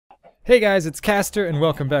Hey guys, it's Castor, and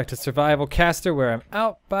welcome back to Survival Castor, where I'm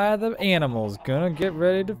out by the animals, gonna get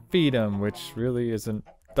ready to feed them, which really isn't,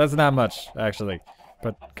 that's not much, actually.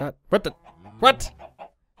 But, God, what?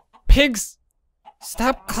 Pigs!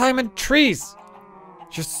 Stop climbing trees!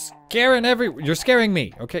 You're scaring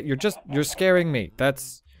me, okay? You're scaring me.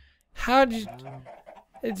 That's,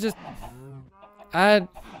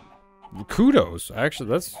 kudos,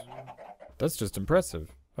 actually, that's just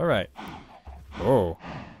impressive. Alright. Oh.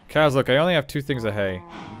 Cows, look, I only have 2 things of hay.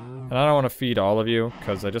 And I don't want to feed all of you,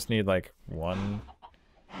 because I just need, like, 1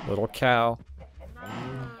 little cow.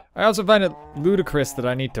 I also find it ludicrous that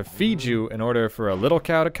I need to feed you in order for a little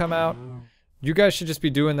cow to come out. You guys should just be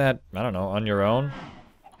doing that, I don't know, on your own.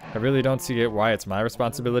 I really don't see why it's my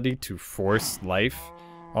responsibility to force life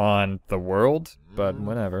on the world, but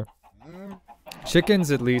whatever.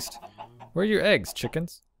 Chickens, at least. Where are your eggs,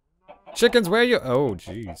 chickens? Chickens, where are you? Oh,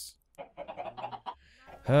 jeez.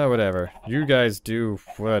 Whatever. You guys do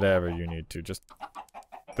whatever you need to. Just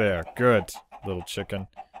there. Good, little chicken.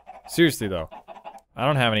 Seriously, though. I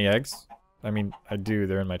don't have any eggs. I mean, I do.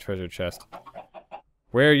 They're in my treasure chest.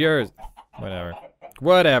 Where are yours? Whatever.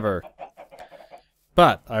 Whatever.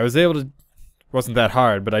 But I was able to... Wasn't that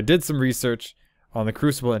hard, but I did some research on the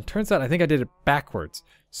crucible, and turns out I think I did it backwards.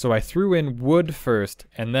 So I threw in wood first,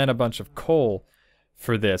 and then a bunch of coal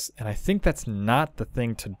for this, and I think that's not the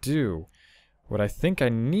thing to do. What I think I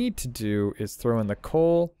need to do is throw in the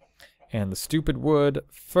coal and the stupid wood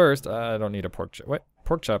first. I don't need a pork chop. What?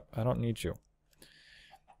 Pork chop? I don't need you.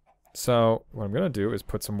 So what I'm going to do is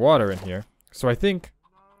put some water in here. So I think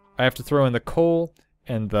I have to throw in the coal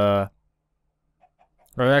and the...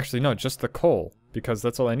 Or actually, no, just the coal. Because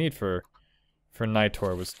that's all I need for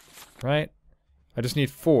Nitor was... Right? I just need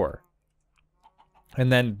 4.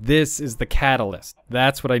 And then this is the catalyst.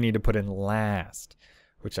 That's what I need to put in last.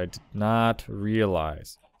 Which I did not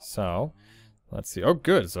realize. So, let's see. Oh,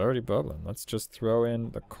 good. It's already bubbling. Let's just throw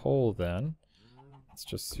in the coal then. Let's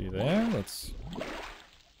just see there. Let's...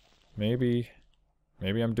 Maybe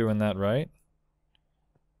I'm doing that right.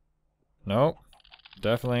 Nope.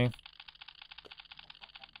 Definitely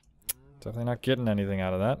not getting anything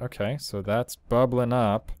out of that. Okay, so that's bubbling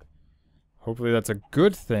up. Hopefully that's a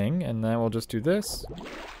good thing. And then we'll just do this.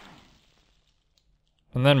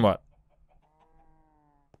 And then what?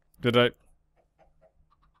 Did I...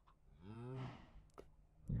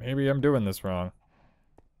 Maybe I'm doing this wrong.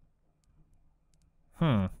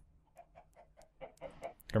 I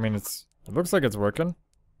mean, it looks like it's working.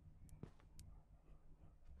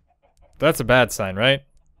 That's a bad sign, right?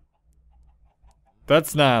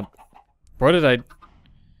 That's not... What did I...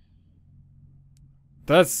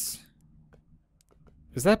 That's...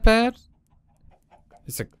 Is that bad?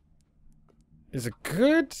 Is it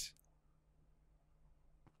good?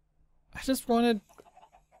 I just wanted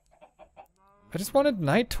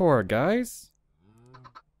Nitor, guys.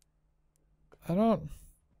 I don't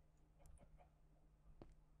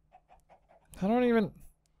even...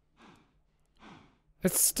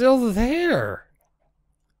 It's still there.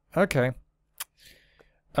 Okay.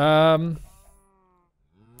 I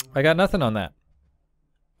got nothing on that.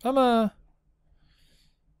 I'm gonna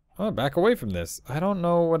back away from this. I don't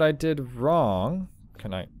know what I did wrong.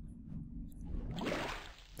 Can I...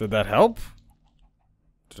 Did that help?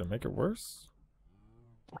 Did it make it worse?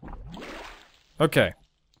 Okay.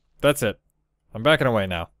 That's it. I'm backing away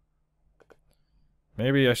now.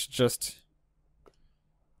 Maybe I should just...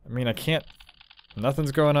 I mean, I can't...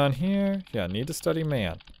 Nothing's going on here. Yeah, need to study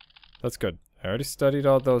man. That's good. I already studied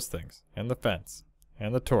all those things. And the fence.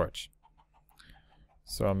 And the torch.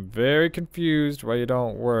 So I'm very confused why you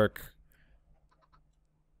don't work.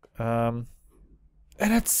 And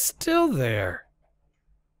it's still there.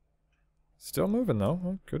 Still moving though.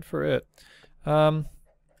 Well, good for it. I'm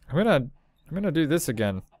gonna do this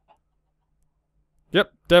again.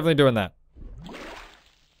 Yep, definitely doing that.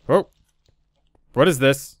 Whoa. What is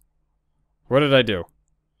this? What did I do?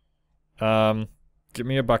 Give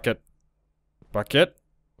me a bucket. Bucket?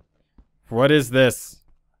 What is this?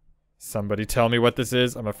 Somebody tell me what this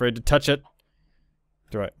is. I'm afraid to touch it.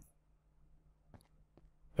 Do I?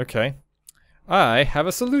 Okay. I have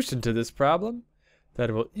a solution to this problem. That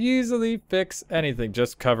will easily fix anything.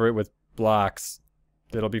 Just cover it with blocks.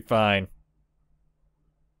 It'll be fine.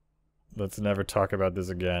 Let's never talk about this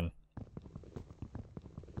again.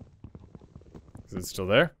 Is it still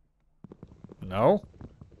there? No?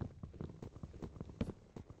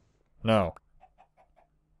 No.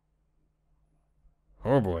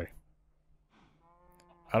 Oh boy.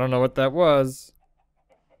 I don't know what that was.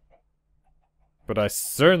 But I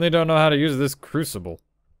certainly don't know how to use this crucible.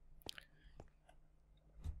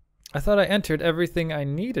 I thought I entered everything I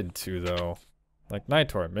needed to, though. Like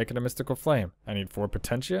Nitor, make it a mystical flame. I need 4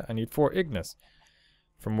 Potentia. I need 4 Ignis.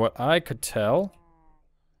 From what I could tell,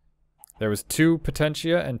 there was 2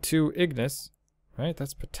 Potentia and 2 Ignis. Right,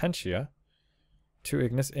 that's Potentia. 2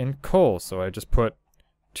 Ignis in coal. So I just put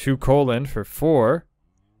 2 coal in for 4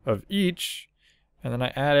 of each. And then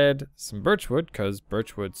I added some birchwood, because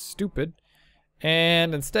birchwood's stupid.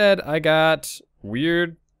 And instead, I got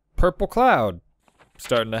weird purple cloud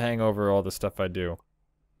starting to hang over all the stuff I do.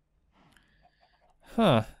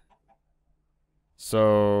 Huh.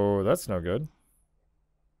 So, that's no good.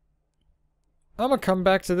 I'm gonna come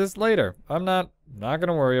back to this later. I'm not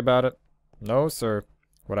gonna worry about it. No, sir.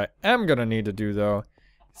 What I am gonna need to do, though,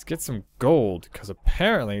 is get some gold, because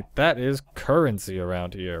apparently that is currency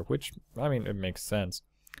around here, which, I mean, it makes sense.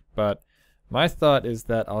 But my thought is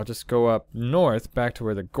that I'll just go up north back to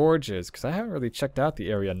where the gorge is, because I haven't really checked out the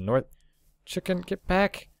area north. Chicken, get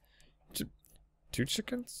back. 2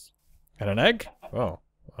 chickens? And an egg? Oh,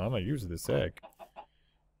 I'm gonna use this egg.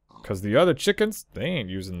 Because the other chickens, they ain't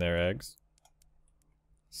using their eggs.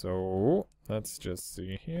 So, let's just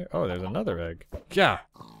see here. Oh, there's another egg. Yeah.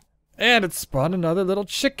 And it spawned another little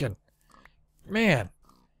chicken. Man.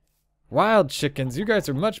 Wild chickens, you guys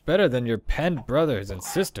are much better than your penned brothers and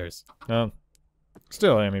sisters.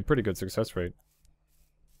 Still, I mean, pretty good success rate.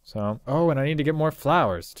 So, oh, and I need to get more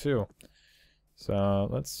flowers, too. So,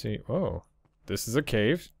 let's see. Oh, this is a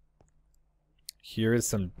cave. Here is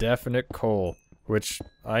some definite coal, which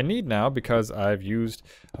I need now because I've used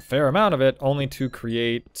a fair amount of it only to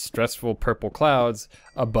create stressful purple clouds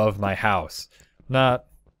above my house. Not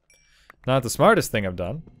the smartest thing I've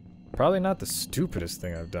done. Probably not the stupidest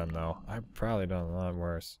thing I've done, though. I've probably done a lot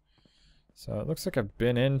worse. So it looks like I've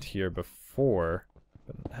been in here before,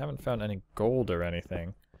 but haven't found any gold or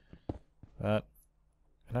anything. And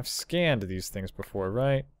I've scanned these things before,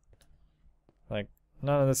 right? Like,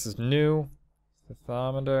 none of this is new. The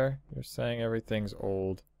thermometer, you're saying everything's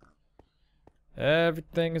old.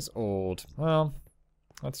 Everything is old. Well,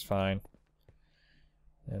 that's fine.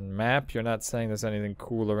 And map, you're not saying there's anything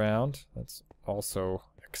cool around. That's also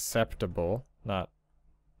acceptable. Not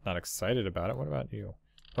excited about it. What about you?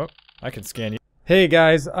 Oh, I can scan you. Hey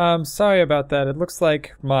guys, sorry about that. It looks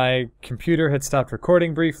like my computer had stopped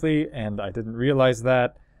recording briefly, and I didn't realize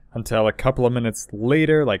that until a couple of minutes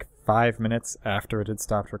later, like 5 minutes after it had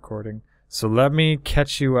stopped recording. So let me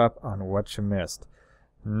catch you up on what you missed.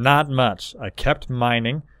 Not much. I kept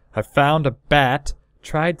mining. I found a bat,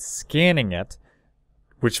 tried scanning it,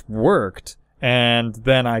 which worked, and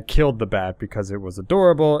then I killed the bat because it was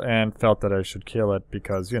adorable and felt that I should kill it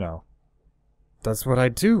because, you know, that's what I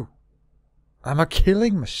do. I'm a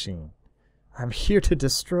killing machine. I'm here to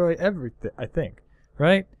destroy everything, I think,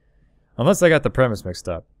 right? Unless I got the premise mixed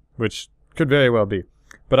up, which could very well be.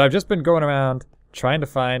 But I've just been going around trying to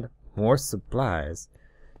find more supplies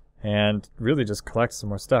and really just collect some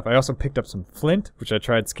more stuff. I also picked up some flint, which I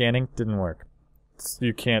tried scanning. Didn't work.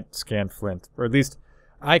 You can't scan flint, or at least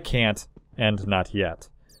I can't, and not yet.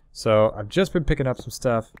 So I've just been picking up some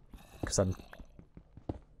stuff because I'm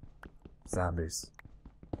zombies.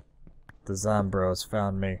 The Zombros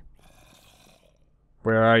found me.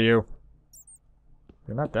 Where are you?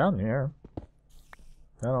 You're not down here.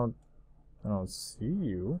 I don't see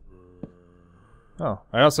you. Oh,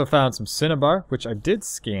 I also found some cinnabar, which I did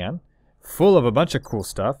scan, full of a bunch of cool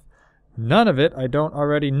stuff. None of it I don't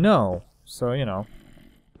already know, so, you know,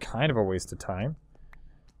 kind of a waste of time.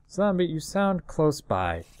 Zombie, you sound close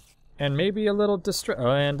by, and maybe a little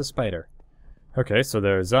oh, and a spider. Okay, so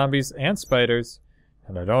there are zombies and spiders,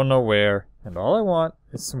 and I don't know where, and all I want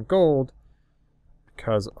is some gold,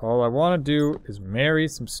 because all I want to do is marry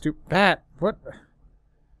some bat. What?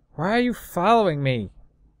 Why are you following me?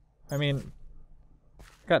 I mean,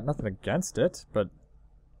 got nothing against it, but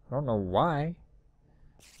I don't know why.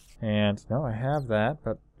 And no, I have that,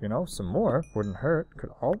 but you know, some more wouldn't hurt.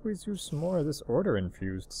 Could always use some more of this order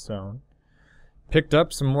infused stone. Picked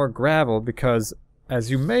up some more gravel because,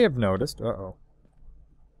 as you may have noticed,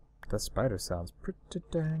 that spider sounds pretty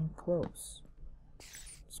dang close.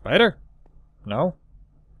 Spider? No?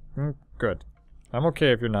 Good. I'm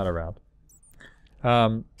okay if you're not around.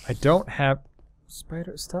 I don't have...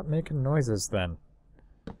 Spider, stop making noises then.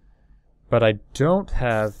 But I don't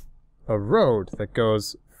have a road that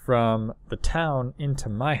goes from the town into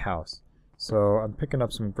my house. So I'm picking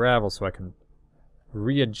up some gravel so I can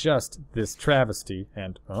readjust this travesty.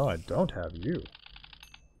 And, oh, I don't have you.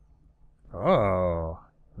 Oh,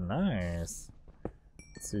 nice.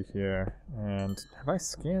 Let's see here. And have I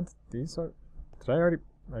scanned these? Did I already...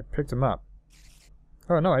 I picked them up.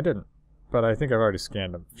 Oh, no, I didn't. But I think I've already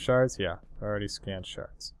scanned them. Shards? Yeah, I already scanned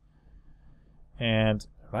shards. And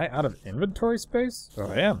am I out of inventory space? Oh,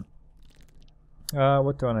 I am.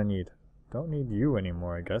 What don't I need? Don't need you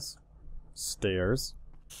anymore, I guess. Stairs.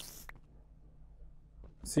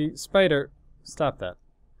 See, spider, stop that.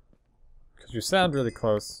 Because you sound really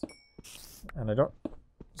close. And I don't... You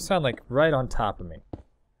sound like right on top of me.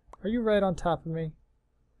 Are you right on top of me?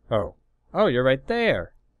 Oh. Oh, you're right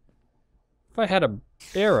there. If I had an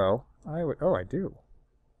arrow, I would... Oh, I do.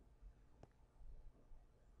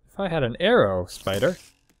 If I had an arrow, spider,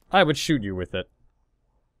 I would shoot you with it.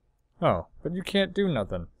 Oh, but you can't do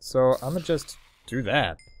nothing. So I'm gonna just do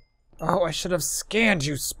that. Oh, I should have scanned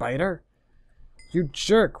you, spider. You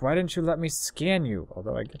jerk. Why didn't you let me scan you?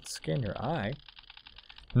 Although I can scan your eye.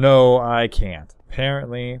 No, I can't.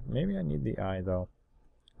 Apparently, maybe I need the eye, though.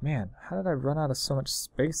 Man, how did I run out of so much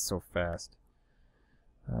space so fast?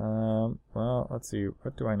 Well, let's see.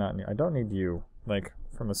 What do I not need? I don't need you. Like,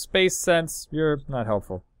 from a space sense, you're not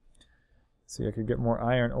helpful. See, I could get more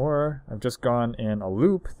iron ore. I've just gone in a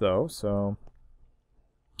loop, though, so...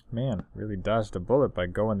 Man, really dodged a bullet by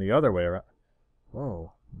going the other way around.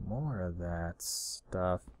 Whoa, more of that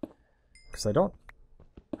stuff. Because I don't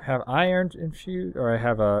have iron infused, or I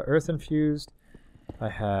have earth infused. I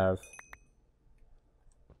have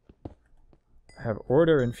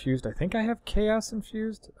order infused. I think I have chaos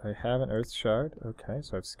infused. I have an earth shard. Okay,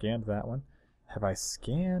 so I've scanned that one. Have I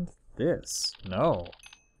scanned this? No.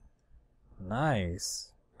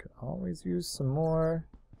 Nice. Could always use some more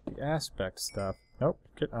the aspect stuff. Nope.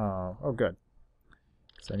 Oh, good.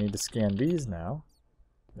 So I need to scan these now.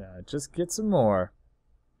 Yeah, just get some more.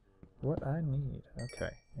 What I need.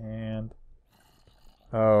 Okay. And...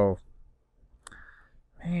 Oh.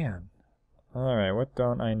 Man. Alright, what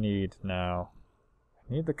don't I need now?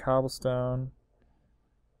 I need the cobblestone.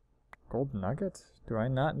 Gold nugget? Do I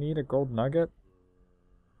not need a gold nugget?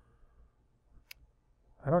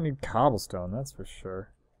 I don't need cobblestone, that's for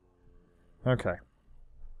sure. Okay.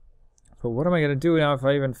 But what am I going to do now if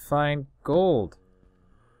I even find gold?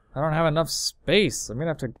 I don't have enough space. I'm going to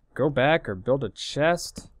have to go back or build a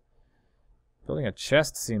chest. Building a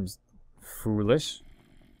chest seems foolish.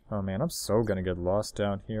 Oh man, I'm so going to get lost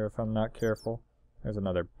down here if I'm not careful. There's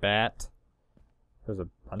another bat. There's a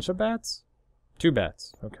bunch of bats? 2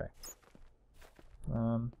 bats. Okay.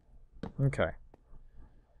 Okay.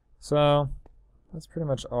 So... that's pretty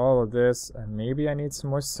much all of this. And maybe I need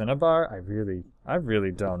some more cinnabar? I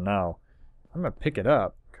really don't know. I'm gonna pick it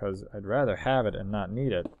up, because I'd rather have it and not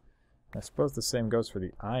need it. I suppose the same goes for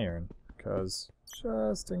the iron, because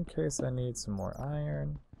just in case I need some more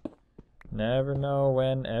iron. Never know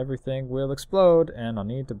when everything will explode, and I'll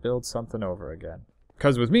need to build something over again.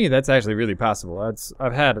 Because with me, that's actually really possible.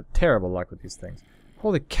 I've had terrible luck with these things.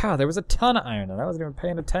 Holy cow, there was a ton of iron, and I wasn't even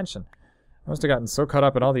paying attention. I must have gotten so caught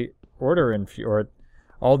up in all the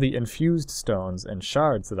all the infused stones and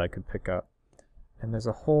shards that I could pick up. And there's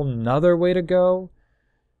a whole nother way to go?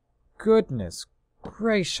 Goodness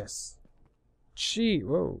gracious. Gee,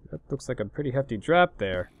 whoa, that looks like a pretty hefty drop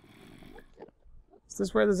there. Is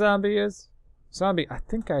this where the zombie is? Zombie, I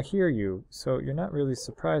think I hear you, so you're not really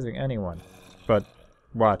surprising anyone. But,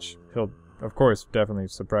 watch, he'll, of course, definitely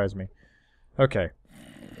surprise me. Okay.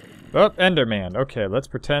 Oh, Enderman. Okay, let's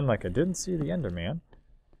pretend like I didn't see the Enderman.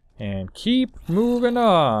 And keep moving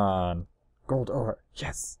on. Gold ore.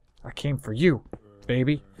 Yes, I came for you,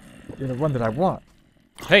 baby. You're the one that I want.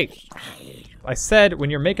 Hey, I said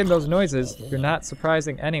when you're making those noises, you're not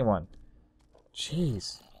surprising anyone.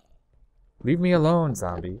 Jeez. Leave me alone,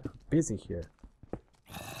 zombie. I'm busy here.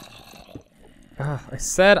 Ah, I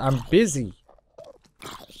said I'm busy.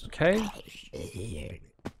 Okay? I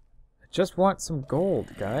just want some gold,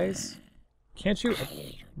 guys. Can't you...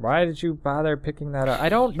 Why did you bother picking that up? I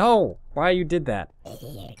don't know why you did that.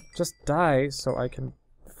 Just die so I can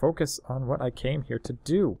focus on what I came here to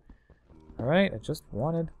do. Alright, I just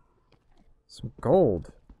wanted some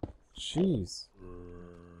gold. Jeez.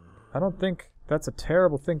 I don't think that's a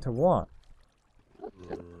terrible thing to want.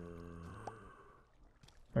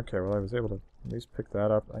 Okay, well I was able to at least pick that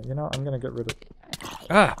up. You know, I'm gonna get rid of...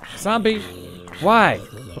 Ah! Zombie! Why?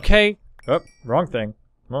 Okay. Oh, wrong thing.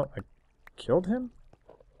 Well, I killed him?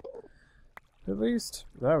 At least.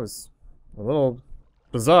 That was a little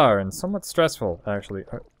bizarre and somewhat stressful, actually.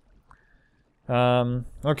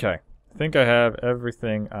 Okay. I think I have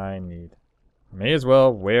everything I need. May as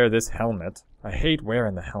well wear this helmet. I hate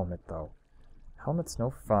wearing the helmet, though. Helmet's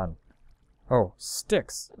no fun. Oh,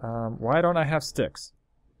 sticks. Why don't I have sticks?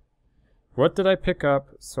 What did I pick up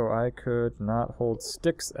so I could not hold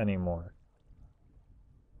sticks anymore?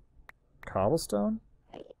 Cobblestone?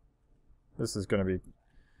 This is going to be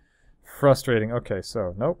frustrating. Okay,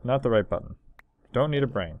 so, nope, not the right button. Don't need a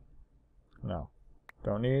brain. No.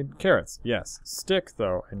 Don't need carrots. Yes. Stick,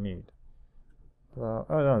 though, I need. Oh,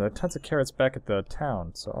 no, there are tons of carrots back at the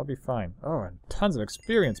town, so I'll be fine. Oh, and tons of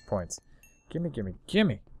experience points. Gimme, gimme,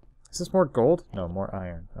 gimme. Is this more gold? No, more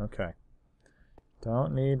iron. Okay.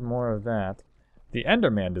 Don't need more of that. The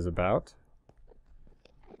Enderman is about.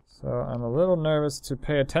 So I'm a little nervous to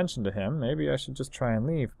pay attention to him. Maybe I should just try and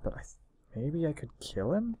leave, but maybe I could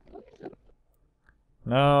kill him?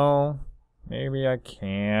 No. Maybe I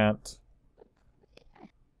can't.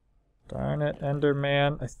 Darn it,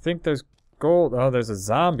 Enderman. I think there's gold. Oh, there's a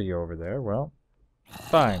zombie over there. Well,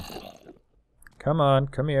 fine. Come on,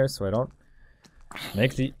 come here so I don't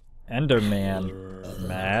make the Enderman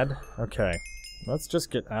mad. Okay, let's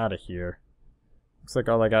just get out of here. Looks like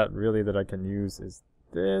all I got really that I can use is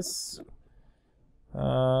this.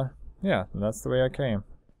 Yeah, and that's the way I came.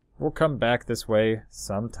 We'll come back this way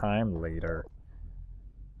sometime later.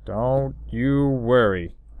 Don't you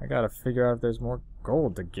worry. I gotta figure out if there's more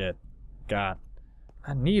gold to get. I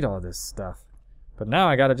need all this stuff. But now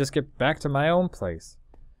I gotta just get back to my own place.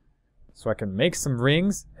 So I can make some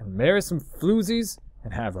rings and marry some floozies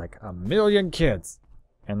and have like 1,000,000 kids.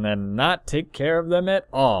 And then not take care of them at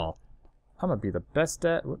all. I'm gonna be the best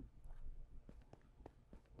dad.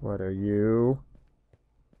 What are you?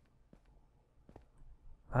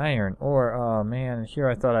 Iron ore. Oh man, here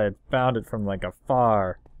I thought I had found it from like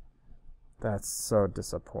afar. That's so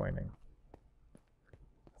disappointing.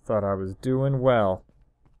 Thought I was doing well.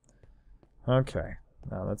 Okay,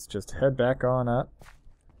 now let's just head back on up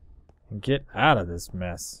and get out of this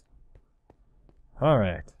mess.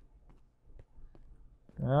 Alright.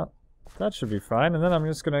 Well, that should be fine. And then I'm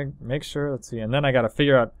just gonna make sure, let's see, and then I gotta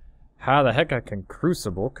figure out how the heck I can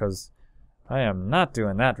crucible, because I am not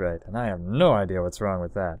doing that right, and I have no idea what's wrong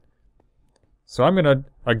with that. So I'm gonna,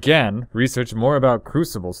 again, research more about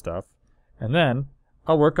crucible stuff, and then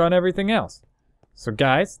I'll work on everything else. So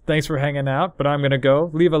guys, thanks for hanging out, but I'm gonna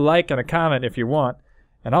go. Leave a like and a comment if you want,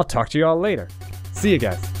 and I'll talk to you all later. See you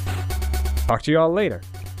guys. Talk to you all later.